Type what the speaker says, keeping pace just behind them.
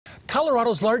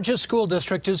Colorado's largest school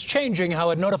district is changing how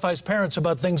it notifies parents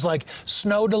about things like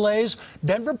snow delays.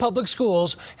 Denver Public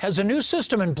Schools has a new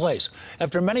system in place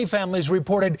after many families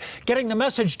reported getting the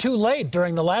message too late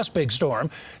during the last big storm.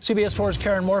 CBS 4's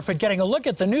Karen Morfitt getting a look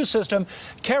at the new system.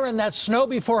 Karen, that snow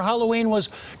before Halloween was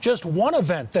just one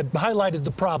event that highlighted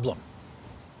the problem.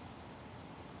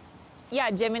 Yeah,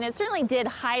 Jim, and it certainly did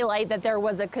highlight that there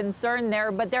was a concern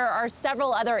there, but there are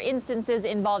several other instances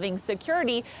involving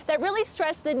security that really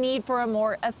stress the need for a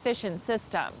more efficient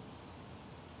system.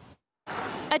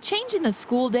 A change in the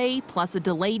school day plus a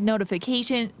delayed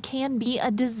notification can be a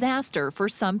disaster for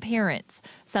some parents,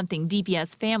 something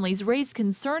DPS families raised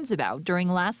concerns about during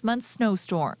last month's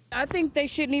snowstorm. I think they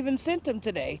shouldn't even send them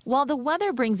today. While the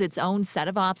weather brings its own set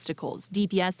of obstacles,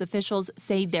 DPS officials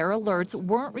say their alerts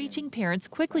weren't reaching parents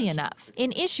quickly enough,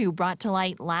 an issue brought to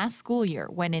light last school year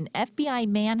when an FBI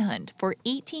manhunt for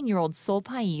 18-year-old Sol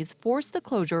Pais forced the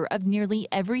closure of nearly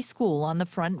every school on the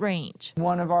Front Range.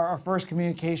 One of our first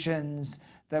communications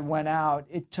that went out,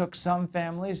 it took some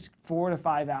families 4 to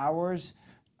 5 hours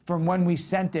from when we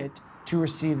sent it to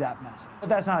receive that message. But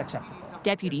that's not acceptable.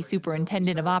 Deputy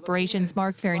Superintendent of Operations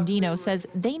Mark Ferrandino says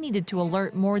they needed to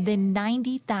alert more than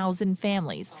 90,000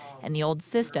 families, and the old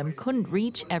system couldn't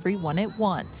reach everyone at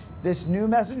once. This new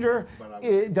messenger,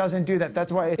 it doesn't do that.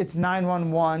 That's why it's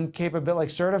 911 capable, like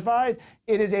certified.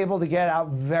 It is able to get out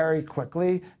very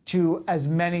quickly to as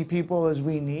many people as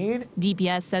we need.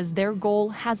 DPS says their goal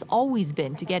has always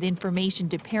been to get information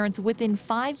to parents within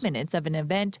 5 minutes of an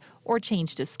event or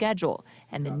change to schedule,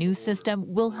 and the new system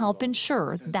will help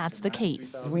ensure that's the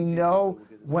case. We know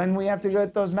when we have to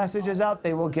get those messages out,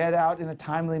 they will get out in a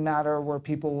timely manner where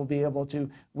people will be able to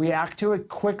react to it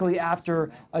quickly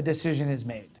after a decision is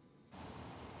made.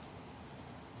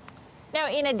 Now,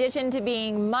 in addition to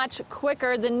being much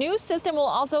quicker, the new system will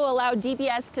also allow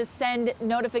DPS to send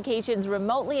notifications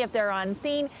remotely if they're on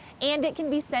scene, and it can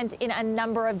be sent in a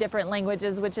number of different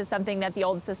languages, which is something that the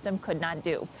old system could not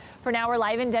do. For now, we're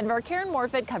live in Denver. Karen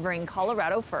Morfitt covering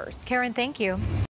Colorado First. Karen, thank you.